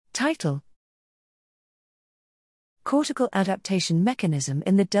Title: Cortical adaptation mechanism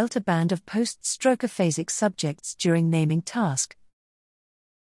in the delta band of post-stroke aphasic subjects during naming task.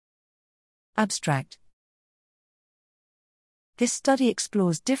 Abstract: This study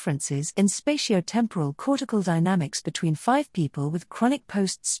explores differences in spatiotemporal cortical dynamics between 5 people with chronic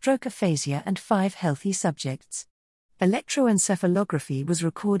post-stroke aphasia and 5 healthy subjects. Electroencephalography was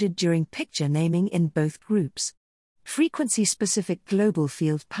recorded during picture naming in both groups. Frequency-specific global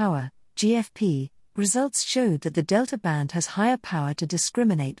field power, GFP, results showed that the delta band has higher power to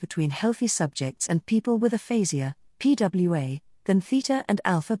discriminate between healthy subjects and people with aphasia, PWA, than theta and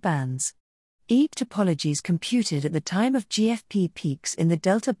alpha bands. EEP topologies computed at the time of GFP peaks in the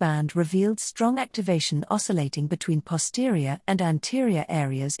delta band revealed strong activation oscillating between posterior and anterior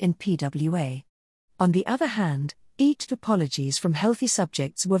areas in PWA. On the other hand, EEP topologies from healthy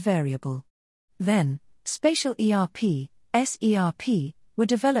subjects were variable. Then, spatial ERP, SERP, were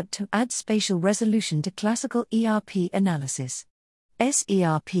developed to add spatial resolution to classical ERP analysis.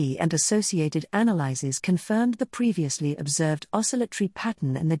 SERP and associated analyses confirmed the previously observed oscillatory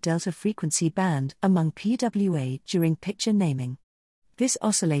pattern in the delta frequency band among PWA during picture naming. This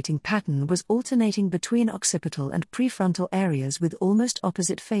oscillating pattern was alternating between occipital and prefrontal areas with almost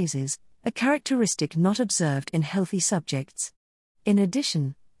opposite phases, a characteristic not observed in healthy subjects. In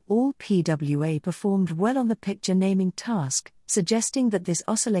addition, all PWA performed well on the picture naming task, suggesting that this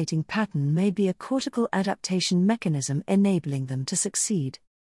oscillating pattern may be a cortical adaptation mechanism enabling them to succeed.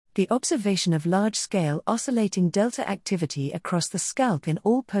 The observation of large-scale oscillating delta activity across the scalp in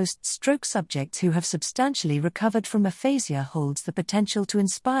all post-stroke subjects who have substantially recovered from aphasia holds the potential to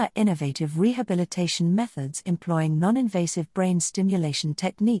inspire innovative rehabilitation methods employing non-invasive brain stimulation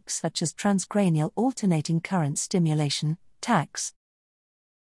techniques such as transcranial alternating current stimulation, TACS.